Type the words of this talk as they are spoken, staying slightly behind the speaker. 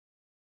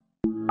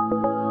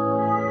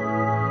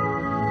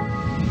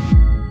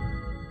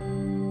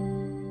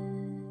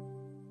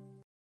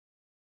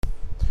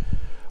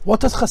What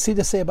does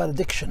Chassidus say about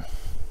addiction?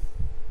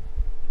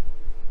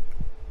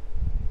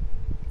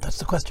 That's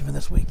the question for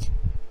this week.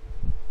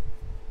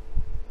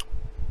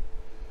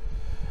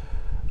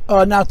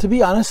 Now, to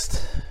be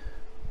honest,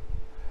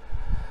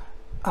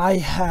 I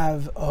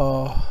have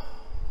a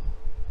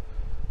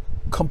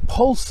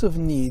compulsive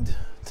need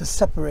to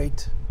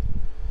separate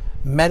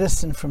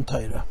medicine from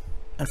Torah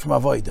and from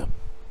Avodah,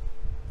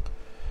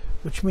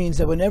 which means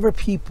that whenever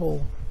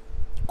people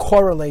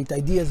correlate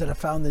ideas that are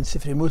found in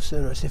Sifrei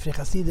Musar or Sifrei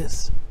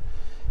Chassidus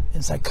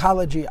in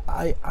psychology,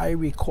 I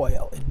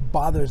recoil. It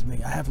bothers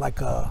me. I have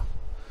like a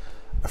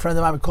friend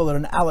of mine would call it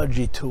an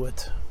allergy to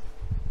it.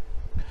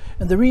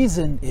 And the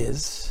reason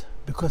is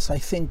because I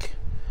think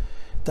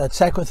that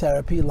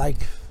psychotherapy,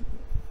 like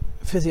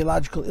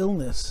physiological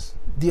illness,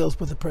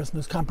 deals with a person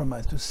who's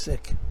compromised, who's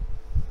sick.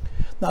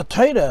 Now,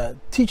 Torah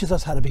teaches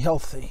us how to be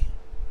healthy.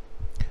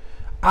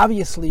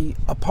 Obviously,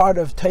 a part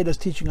of Torah's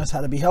teaching us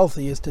how to be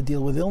healthy is to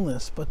deal with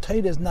illness, but Torah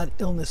is not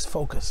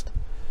illness-focused.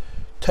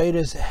 Torah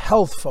is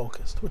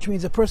health-focused, which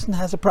means a person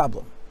has a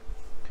problem.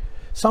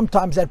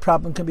 Sometimes that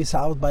problem can be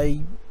solved by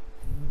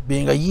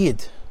being a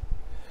Yid,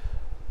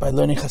 by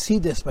learning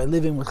Chassidus, by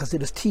living what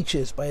Chassidus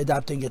teaches, by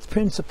adopting its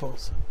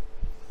principles.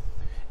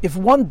 If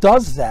one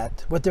does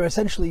that, what they're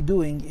essentially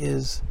doing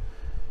is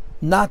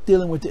not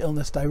dealing with the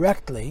illness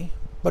directly,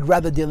 but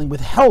rather dealing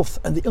with health,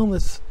 and the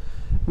illness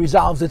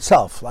resolves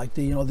itself. Like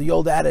the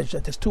old adage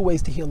that there's two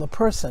ways to heal a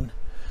person.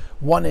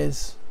 One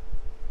is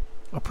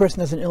a person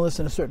has an illness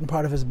in a certain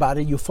part of his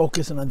body, you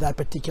focus on that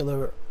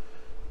particular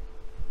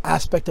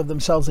aspect of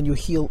themselves and you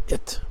heal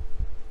it.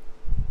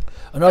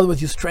 In other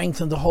words, you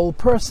strengthen the whole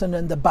person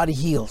and the body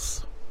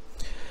heals.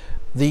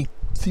 The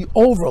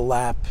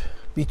overlap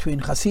between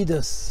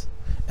Chassidus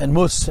and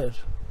Musar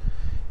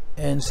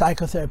and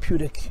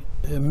psychotherapeutic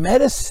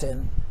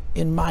medicine,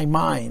 in my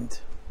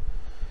mind,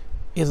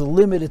 is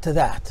limited to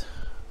that,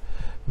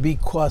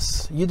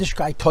 because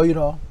Yiddishkeit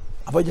Torah,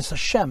 Avodas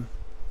Hashem,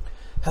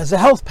 has a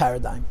health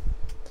paradigm.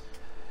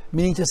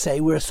 Meaning to say,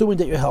 we're assuming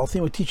that you're healthy,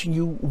 and we're teaching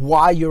you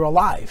why you're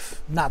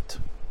alive, not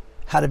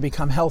how to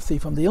become healthy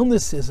from the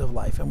illnesses of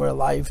life. And we're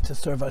alive to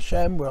serve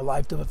Hashem, we're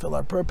alive to fulfill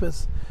our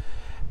purpose,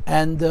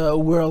 and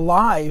we're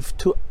alive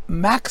to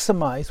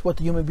maximize what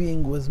the human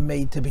being was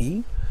made to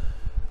be,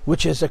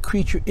 which is a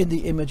creature in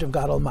the image of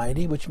God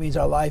Almighty, which means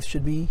our lives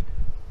should be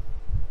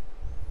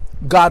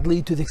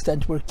godly to the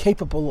extent we're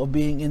capable of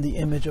being in the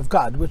image of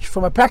God, which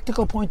from a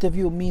practical point of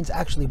view means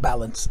actually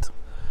balanced.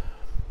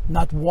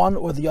 Not one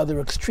or the other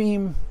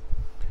extreme,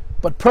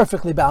 but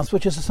perfectly balanced,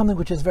 which is something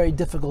which is very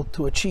difficult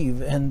to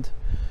achieve. And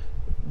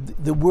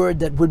the word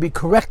that would be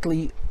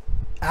correctly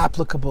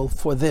applicable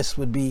for this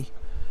would be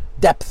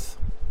depth.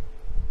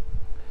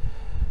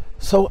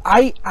 So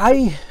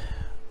I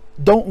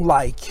don't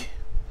like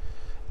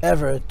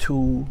ever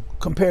to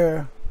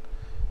compare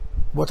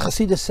what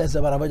Chassidus says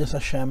about Avodas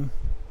Hashem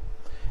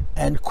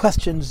and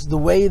questions the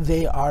way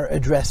they are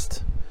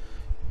addressed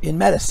in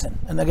medicine.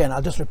 And again,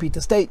 I'll just repeat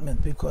the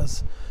statement,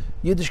 because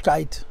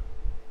Yiddishkeit,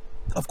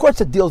 of course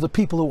it deals with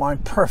people who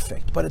aren't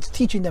perfect, but it's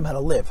teaching them how to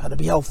live, how to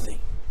be healthy.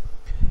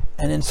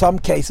 And in some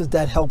cases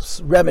that helps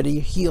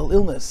remedy, heal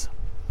illness.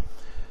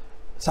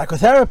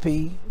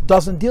 Psychotherapy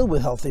doesn't deal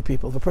with healthy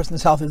people. If a person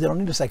is healthy, they don't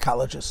need a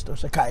psychologist or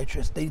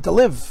psychiatrist. They need to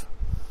live.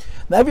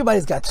 Now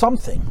everybody's got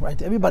something,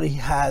 right? Everybody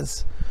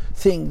has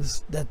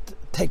things that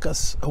take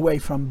us away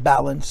from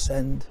balance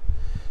and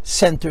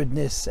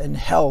centeredness and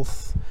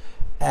health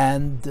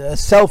and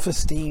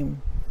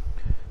self-esteem.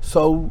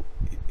 So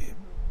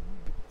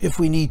if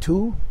we need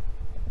to,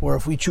 or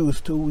if we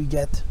choose to, we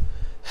get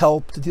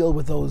help to deal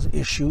with those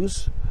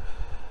issues.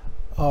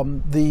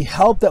 The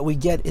help that we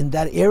get in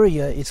that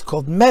area is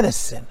called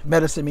medicine.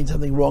 Medicine means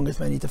something wrong if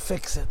I need to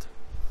fix it.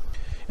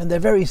 And they're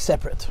very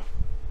separate.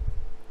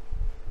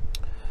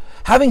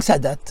 Having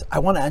said that, I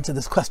want to answer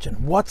this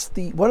question. What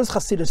does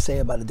Chassidus say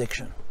about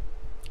addiction?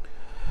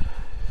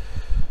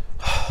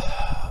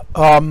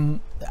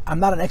 I'm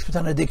not an expert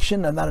on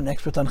addiction. I'm not an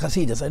expert on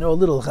Chassidus. I know a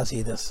little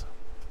Chassidus.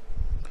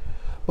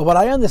 But what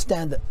I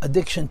understand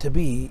addiction to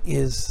be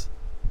is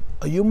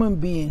a human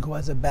being who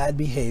has a bad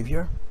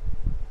behavior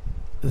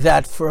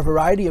that for a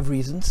variety of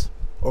reasons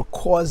or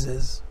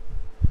causes,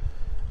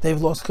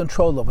 they've lost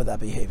control over that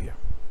behavior.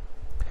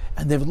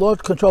 And they've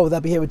lost control of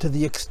that behavior to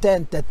the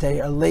extent that they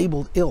are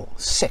labeled ill,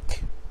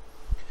 sick.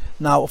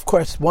 Now, of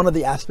course, one of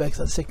the aspects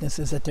of sickness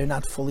is that they're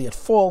not fully at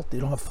fault. They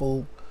don't have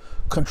full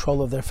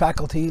control of their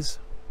faculties.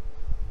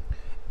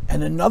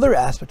 And another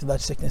aspect of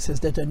that sickness is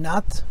that they're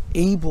not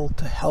able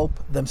to help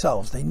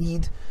themselves. They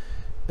need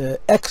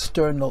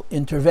external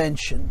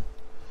intervention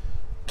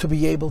to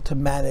be able to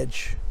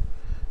manage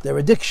their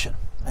addiction.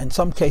 In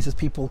some cases,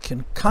 people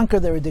can conquer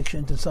their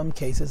addiction. In some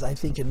cases, I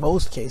think in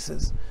most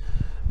cases,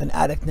 an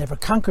addict never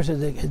conquers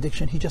his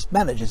addiction. He just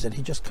manages it.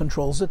 He just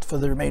controls it for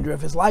the remainder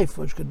of his life,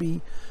 which could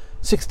be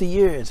 60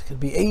 years, it could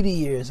be 80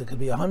 years, it could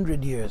be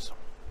 100 years.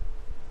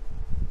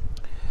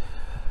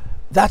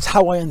 That's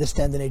how I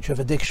understand the nature of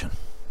addiction.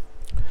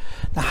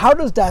 Now, how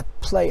does that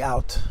play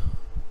out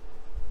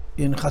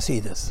in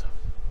Chassidus?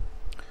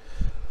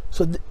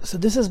 So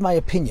this is my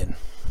opinion.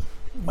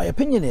 My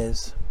opinion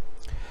is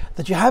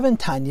that you have in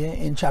Tanya,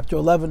 in chapter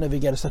 11 of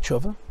Igeres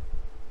HaTshuva,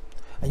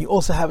 and you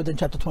also have it in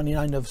chapter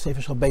 29 of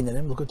Sefer Shal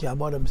Beinanim, look at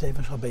Yamorim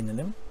Sefer Shal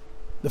Beinanim,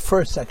 the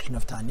first section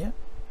of Tanya,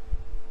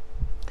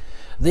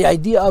 the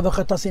idea of a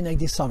Chatasi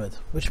Negdi Samid,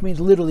 which means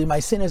literally my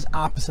sin is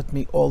opposite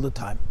me all the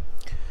time.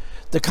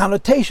 The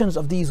connotations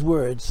of these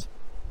words,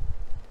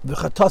 the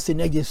Chatasi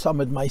Negdi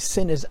Samid, my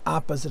sin is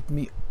opposite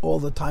me all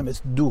the time,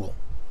 is dual.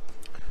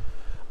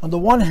 On the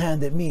one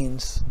hand, it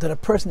means that a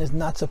person is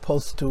not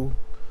supposed to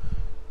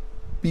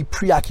be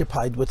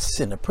preoccupied with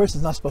sin. A person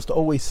is not supposed to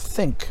always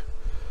think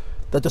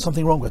that there's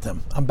something wrong with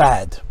him. I'm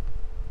bad.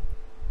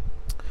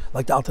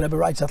 Like the Alter Rebbe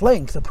writes at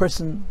length, a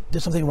person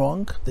did something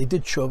wrong, they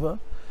did tshuva.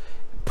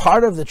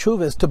 Part of the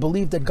tshuva is to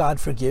believe that God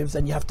forgives,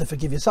 and you have to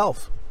forgive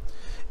yourself.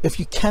 If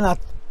you cannot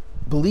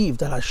believe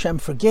that Hashem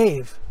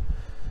forgave,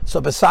 so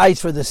besides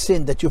for the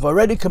sin that you've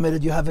already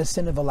committed, you have a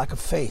sin of a lack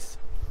of faith.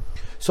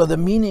 So the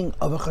meaning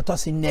of a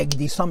Chatasi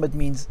Negdi Samid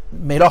means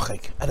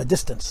merochek, at a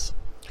distance.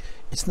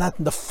 It's not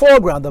in the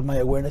foreground of my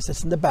awareness,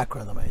 it's in the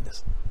background of my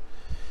awareness.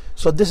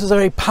 So this is a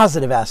very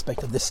positive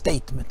aspect of the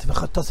statement,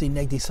 V'chatasi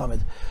Negdi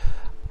Samid.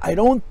 I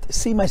don't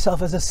see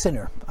myself as a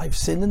sinner. I've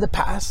sinned in the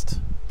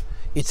past.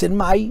 It's in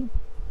my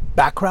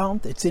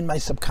background, it's in my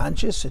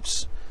subconscious,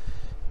 it's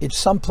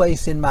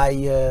someplace in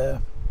my,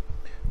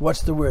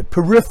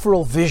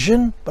 peripheral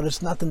vision, but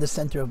it's not in the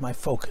center of my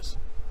focus.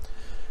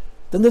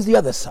 Then there's the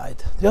other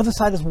side. The other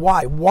side is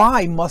why.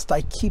 Why must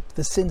I keep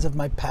the sins of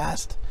my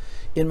past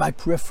in my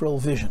peripheral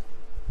vision?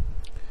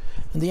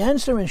 And the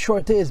answer in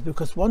short is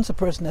because once a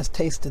person has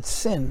tasted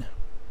sin,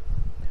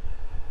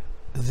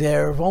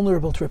 they're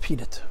vulnerable to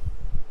repeat it.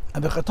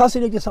 And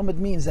B'chatasi Negdi Samid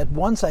means that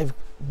once I've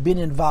been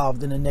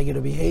involved in a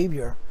negative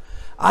behavior,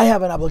 I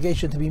have an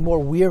obligation to be more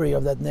weary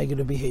of that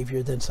negative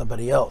behavior than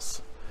somebody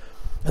else.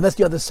 And that's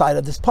the other side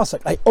of this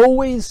pasuk. I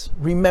always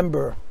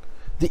remember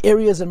the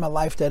areas in my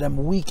life that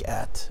I'm weak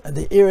at, and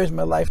the areas in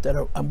my life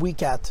that I'm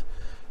weak at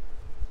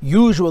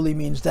usually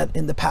means that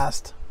in the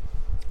past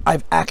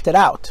I've acted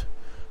out.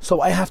 So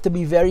I have to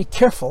be very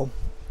careful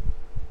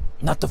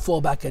not to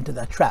fall back into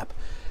that trap.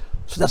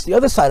 So that's the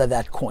other side of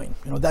that coin.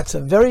 You know, that's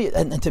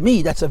and to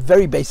me, that's a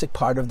very basic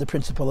part of the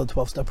principle of the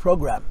 12-step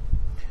program.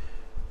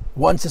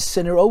 Once a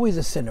sinner, always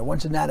a sinner.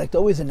 Once an addict,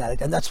 always an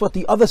addict. And that's what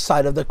the other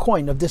side of the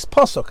coin of this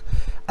pasuk.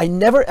 I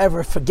never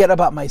ever forget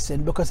about my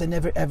sin because I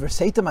never ever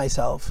say to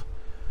myself,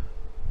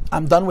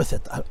 I'm done with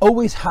it. I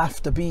always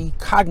have to be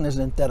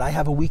cognizant that I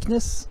have a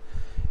weakness,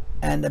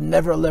 and I'm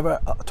never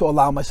to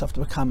allow myself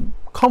to become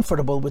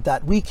comfortable with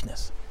that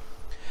weakness.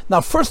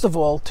 Now, first of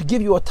all, to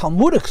give you a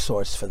Talmudic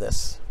source for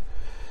this,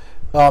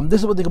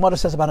 this is what the Gemara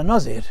says about a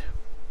Nazir,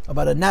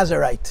 about a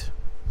Nazirite,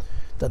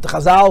 that the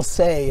Chazal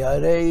say,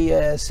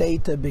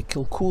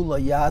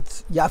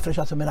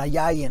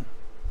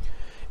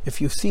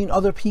 if you've seen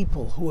other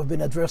people who have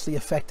been adversely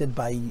affected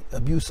by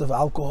abuse of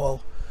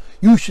alcohol,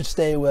 you should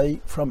stay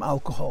away from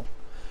alcohol.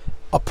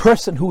 A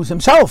person who is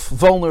himself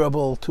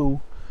vulnerable to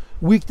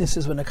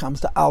weaknesses when it comes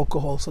to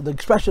alcohol. So the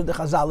expression of the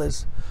Chazal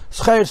is,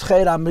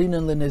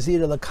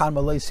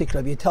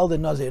 you tell the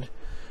Nazir,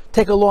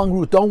 take a long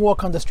route. Don't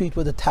walk on the street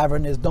where the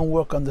tavern is. Don't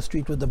walk on the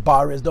street where the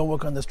bar is. Don't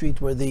walk on the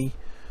street where the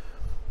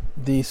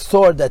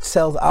store that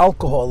sells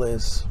alcohol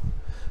is.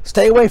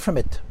 Stay away from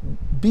it.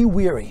 Be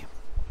weary.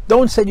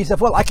 Don't say to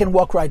yourself, well, I can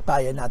walk right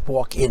by and not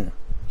walk in.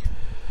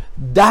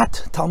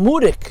 That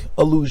Talmudic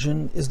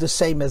allusion is the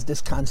same as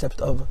this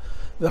concept of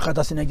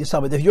V'chatasi Negdi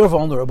Samid. If you're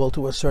vulnerable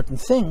to a certain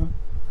thing,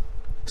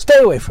 stay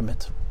away from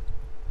it.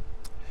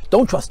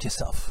 Don't trust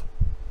yourself.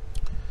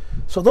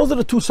 So those are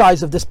the two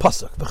sides of this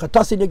pasuk.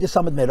 V'chatasi Negdi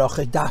Samid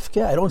merochek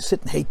dafke. I don't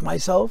sit and hate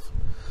myself,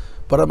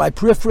 but on my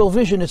peripheral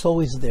vision, it's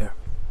always there.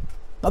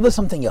 Now there's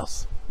something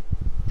else.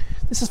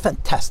 This is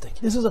fantastic.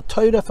 This is a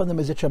Torah from the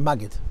Mezritcher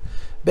Maggid,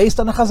 based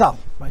on a Chazal.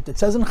 Right? It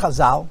says in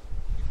Chazal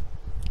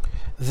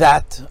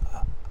that,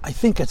 I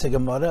think it's a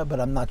Gemara, but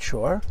I'm not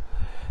sure,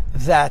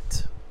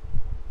 that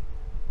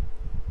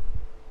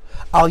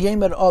Al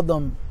Yemer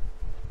Adam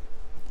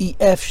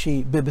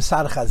efshi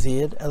bebesar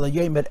chazir el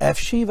yemer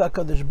efshi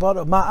v'akadosh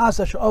baruch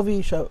ma'asa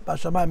she'ovi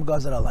she'b'shamayim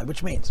gazer alai,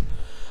 which means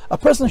a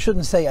person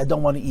shouldn't say, I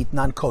don't want to eat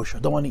non-kosher,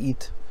 don't want to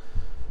eat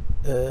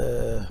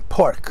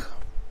pork.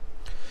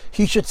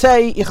 He should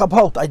say, ich hab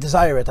holt, I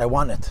desire it, I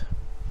want it,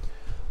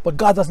 but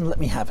God doesn't let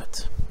me have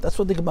it. That's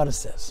what the Gemara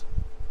says.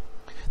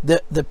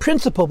 The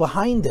principle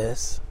behind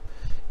this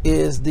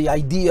is the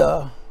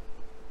idea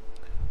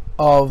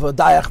of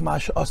dayach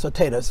mash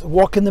asoteres,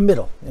 walk in the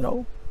middle. You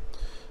know,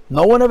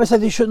 no one ever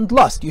said you shouldn't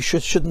lust, you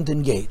shouldn't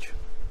engage.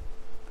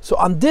 So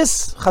on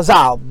this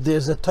Chazal,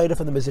 there's a Torah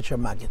from the Mezritcher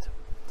Maggid,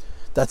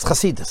 that's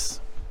Chassidus,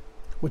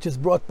 which is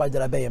brought by the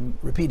Rabbeim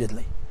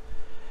repeatedly.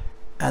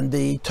 And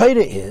the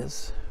Torah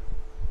is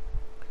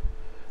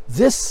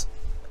this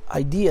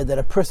idea that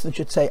a person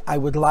should say, I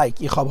would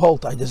like, ich hab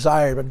holt, I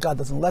desire, but God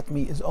doesn't let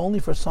me, is only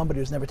for somebody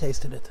who's never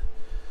tasted it.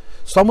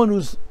 Someone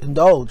who's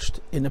indulged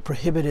in a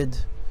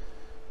prohibited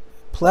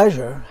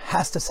pleasure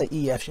has to say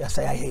EF,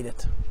 say I hate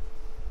it.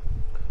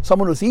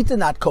 Someone who's eaten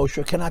not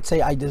kosher cannot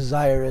say I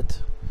desire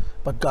it,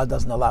 but God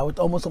doesn't allow it.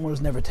 Almost someone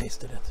who's never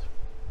tasted it.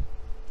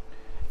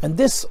 And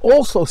this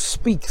also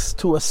speaks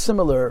to a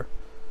similar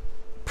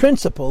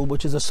principle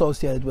which is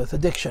associated with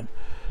addiction.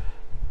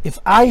 If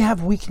I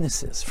have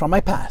weaknesses from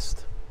my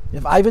past,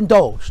 if I've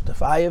indulged,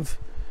 if I have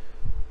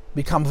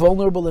become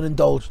vulnerable and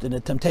indulged in a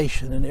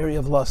temptation, an area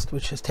of lust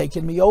which has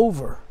taken me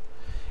over,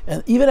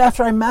 and even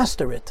after I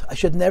master it, I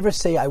should never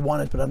say I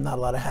want it but I'm not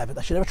allowed to have it.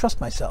 I should never trust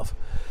myself.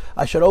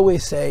 I should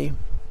always say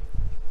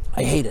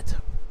I hate it.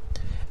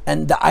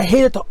 And the I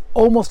hate it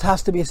almost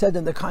has to be said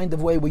in the kind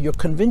of way where you're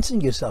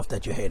convincing yourself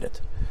that you hate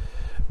it,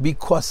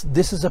 because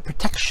this is a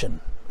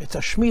protection. It's a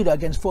shmira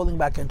against falling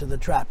back into the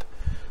trap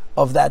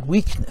of that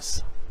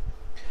weakness.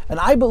 And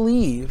I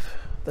believe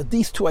that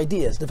these two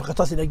ideas, the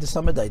V'chatasei Neged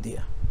Samad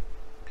idea,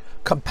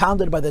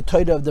 compounded by the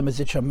Torah of the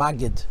Mezitcher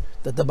Magid,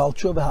 that the Baal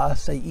Tshuva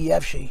HaSei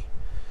EFshi,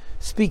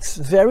 speaks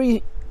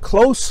very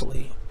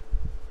closely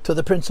to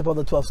the principle of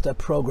the 12-step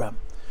program,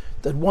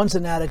 that once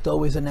an addict,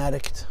 always an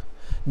addict.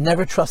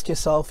 Never trust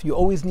yourself. You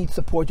always need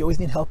support. You always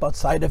need help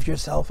outside of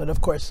yourself. And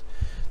of course,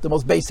 the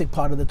most basic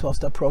part of the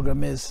 12-step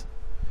program is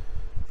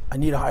I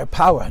need a higher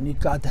power. I need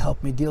God to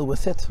help me deal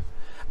with it.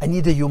 I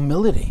need the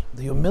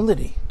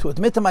humility to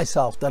admit to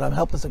myself that I'm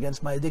helpless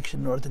against my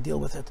addiction in order to deal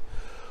with it.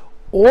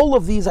 All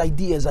of these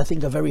ideas, I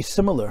think, are very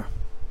similar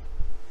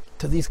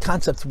to these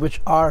concepts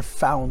which are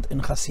found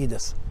in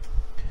Chassidus.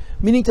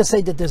 Meaning to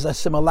say that there's a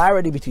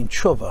similarity between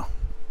tshuva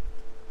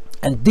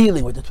and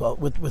dealing with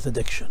with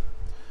addiction.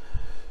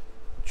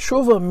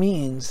 Tshuva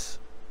means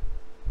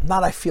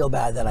not I feel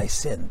bad that I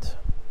sinned.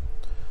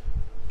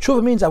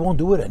 Tshuva means I won't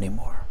do it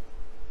anymore.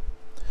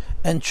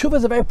 And tshuva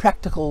is a very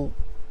practical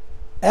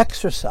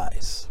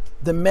exercise.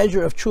 The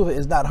measure of tshuva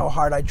is not how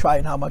hard I try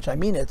and how much I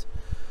mean it,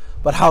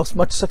 but how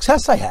much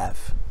success I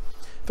have.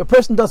 If a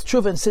person does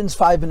tshuva and sins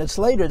 5 minutes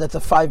later, that's a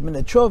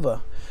 5-minute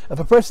tshuva. If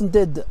a person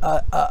did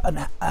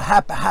a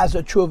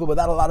haphazard tshuva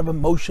without a lot of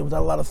emotion,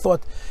 without a lot of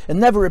thought, and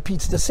never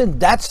repeats the sin,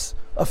 that's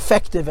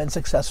effective and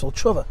successful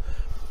tshuva.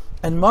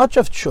 And much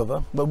of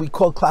tshuva, what we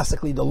call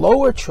classically the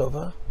lower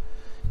tshuva,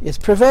 is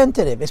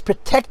preventative. It's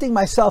protecting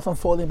myself from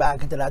falling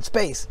back into that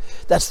space.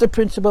 That's the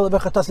principle of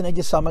V'chatasei Neged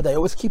Samad. I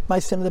always keep my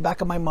sin in the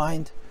back of my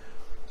mind.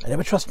 I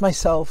never trust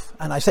myself.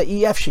 And I say,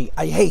 EFshi,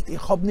 I hate, ich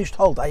hab nicht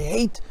hold. I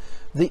hate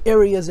the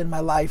areas in my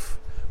life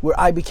where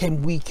I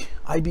became weak,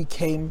 I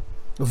became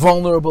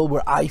vulnerable,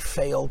 where I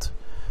failed.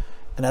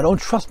 And I don't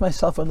trust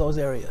myself in those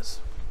areas.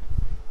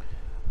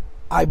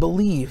 I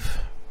believe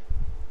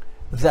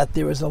that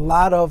there is a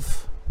lot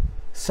of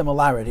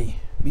similarity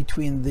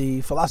between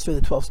the philosophy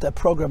of the 12-step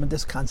program and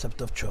this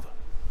concept of tshuva.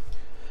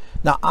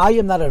 Now, I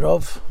am not a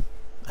Rav,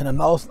 and I'm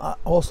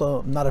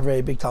also not a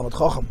very big Talmud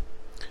Chacham,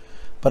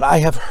 but I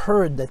have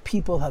heard that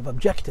people have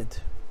objected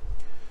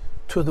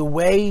to the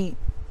way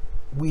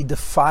we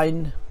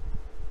define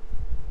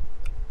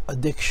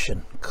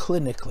addiction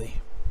clinically,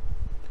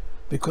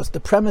 because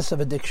the premise of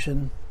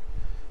addiction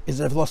is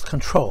that I've lost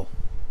control.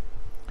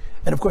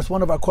 And of course,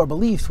 one of our core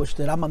beliefs, which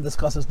the Rambam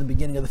discusses in the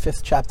beginning of the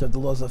 5th chapter of the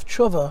Laws of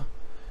Tshuva,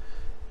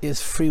 is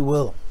free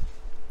will.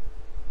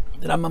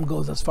 The Rambam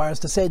goes as far as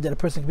to say that a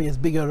person can be as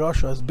big a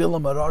Rasha as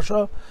Bilam a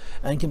Rasha,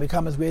 and can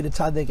become as great a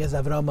tzaddik as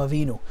Avraham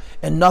Avinu.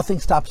 And nothing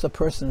stops a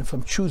person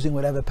from choosing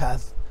whatever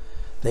path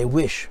they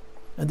wish.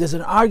 And there's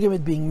an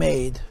argument being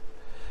made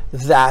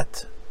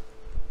that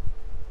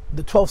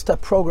the 12-step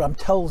program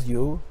tells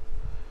you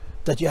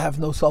that you have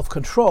no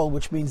self-control,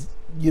 which means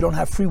you don't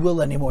have free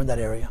will anymore in that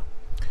area.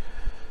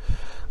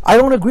 I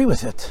don't agree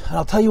with it, and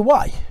I'll tell you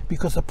why.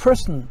 Because a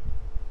person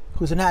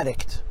who's an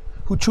addict,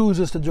 who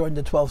chooses to join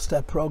the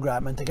 12-step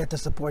program and to get the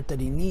support that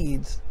he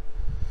needs,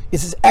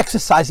 is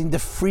exercising the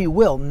free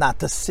will not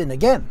to sin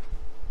again.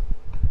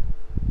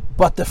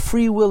 But the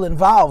free will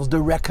involves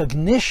the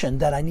recognition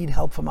that I need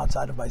help from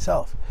outside of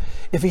myself.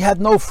 If he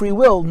had no free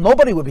will,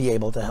 nobody would be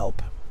able to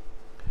help.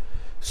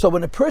 So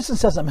when a person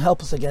says I'm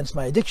helpless against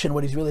my addiction,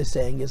 what he's really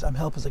saying is I'm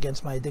helpless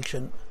against my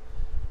addiction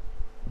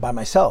by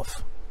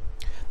myself.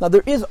 Now,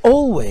 there is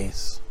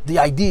always the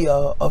idea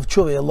of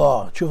tshuva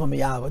law, tshuva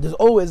miyava. There's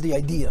always the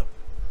idea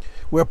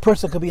where a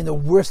person could be in the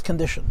worst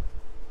condition,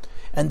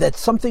 and that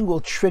something will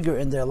trigger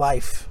in their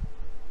life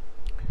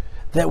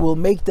that will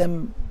make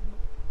them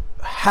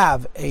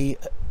have an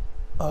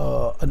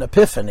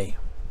epiphany,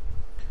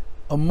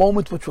 a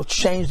moment which will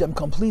change them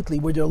completely,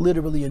 where they're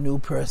literally a new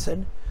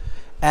person,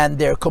 and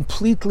they're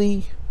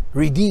completely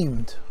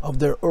redeemed of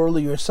their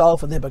earlier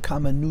self, and they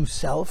become a new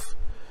self,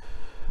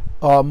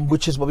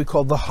 which is what we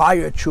call the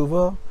higher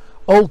tshuva,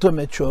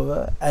 ultimate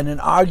tshuva, and an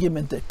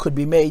argument that could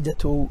be made that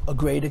to a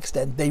great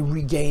extent they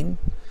regain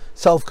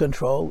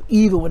self-control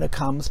even when it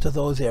comes to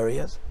those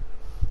areas.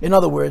 In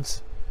other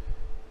words,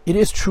 it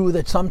is true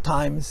that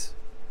sometimes,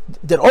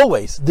 that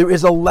always, there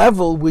is a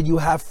level where you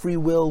have free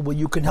will, where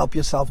you can help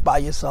yourself by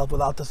yourself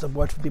without the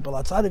support from people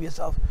outside of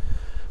yourself.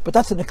 But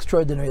that's an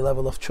extraordinary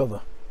level of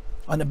tshuva.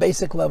 On a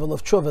basic level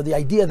of tshuva, the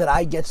idea that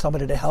I get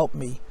somebody to help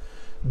me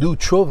do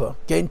tshuva,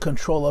 gain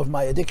control of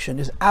my addiction,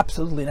 is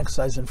absolutely an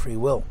exercise in free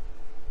will.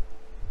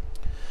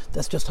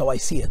 That's just how I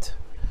see it.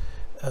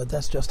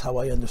 That's just how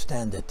I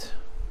understand it.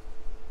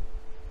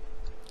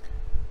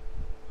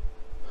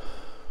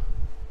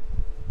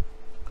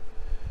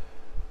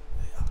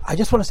 I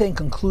just want to say in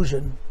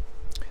conclusion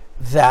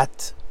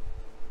that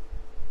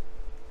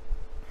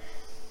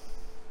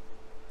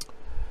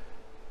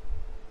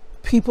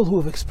people who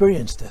have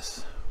experienced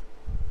this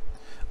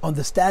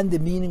understand the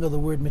meaning of the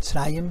word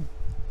Mitzrayim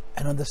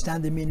and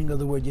understand the meaning of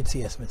the word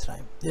Yetzias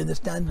Mitzrayim. They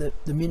understand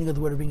the meaning of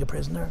the word of being a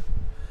prisoner,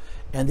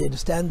 and they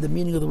understand the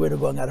meaning of the word of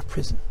going out of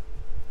prison.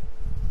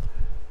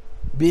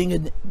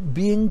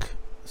 Being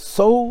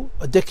so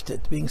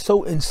addicted, being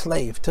so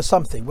enslaved to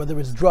something, whether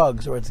it's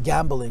drugs or it's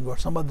gambling or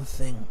some other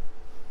thing,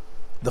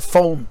 the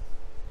phone,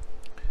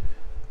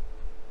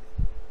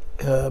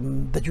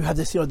 that you have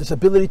this, this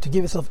ability to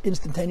give yourself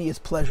instantaneous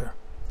pleasure,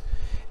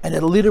 and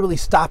it literally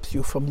stops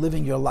you from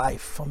living your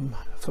life, from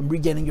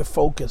regaining your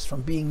focus,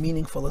 from being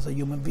meaningful as a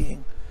human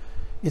being,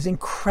 is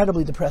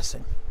incredibly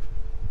depressing.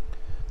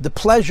 The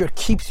pleasure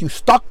keeps you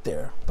stuck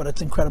there, but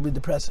it's incredibly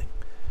depressing.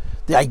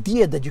 The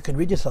idea that you can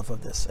rid yourself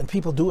of this, and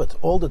people do it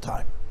all the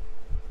time,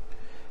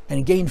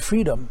 and gain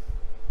freedom,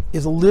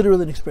 is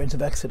literally an experience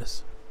of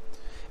Exodus.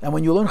 And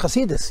when you learn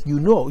Chassidus, you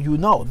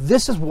know,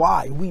 this is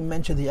why we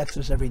mention the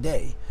Exodus every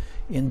day,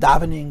 in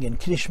davening, in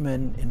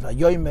Krishman, in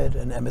Vayomer,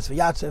 in Emes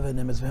V'Yatzev, and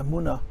Emes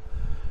V'Emunah,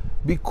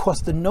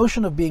 because the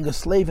notion of being a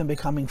slave and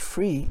becoming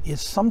free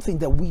is something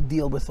that we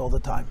deal with all the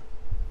time.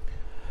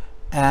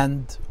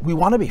 And we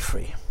want to be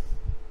free,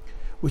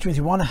 which means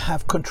we want to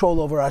have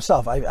control over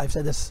ourselves. I've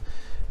said this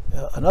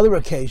on other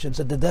occasions,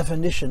 that the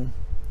definition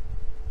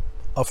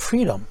of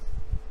freedom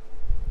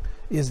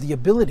is the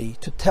ability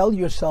to tell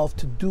yourself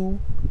to do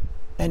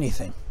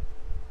anything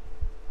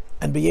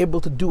and be able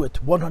to do it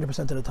 100%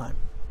 of the time.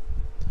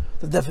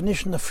 The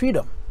definition of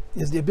freedom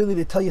is the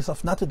ability to tell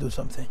yourself not to do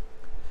something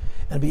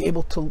and be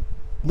able to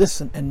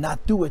listen and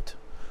not do it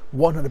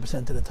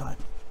 100% of the time.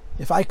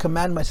 If I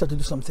command myself to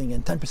do something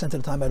and 10% of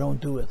the time I don't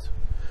do it,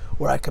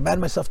 or I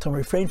command myself to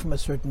refrain from a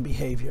certain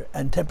behavior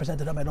and 10% of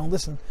the time I don't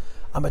listen,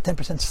 I'm a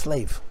 10%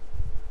 slave.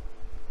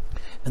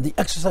 And the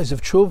exercise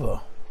of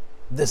tshuva,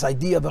 this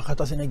idea of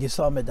Achatas Negi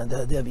Samid and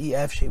the idea of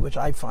EFSHI, which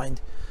I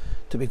find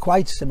to be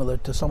quite similar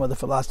to some of the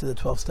philosophy of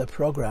the 12-step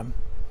program,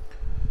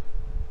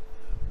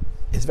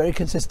 is very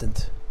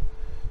consistent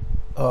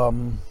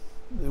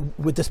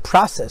with this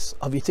process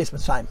of Yetzias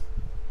Mitzrayim.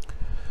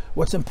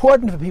 What's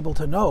important for people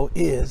to know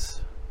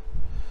is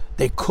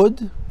they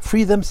could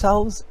free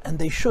themselves and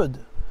they should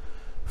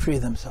free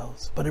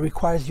themselves, but it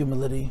requires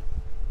humility,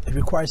 it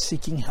requires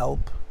seeking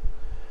help,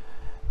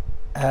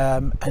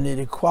 and it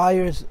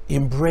requires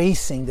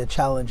embracing the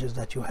challenges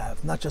that you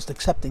have, not just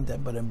accepting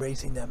them, but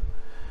embracing them.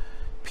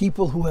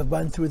 People who have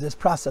gone through this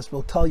process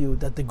will tell you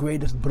that the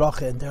greatest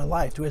bracha in their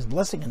life, the greatest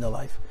blessing in their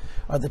life,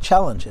 are the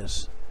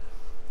challenges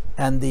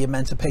and the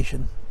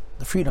emancipation,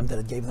 the freedom that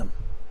it gave them.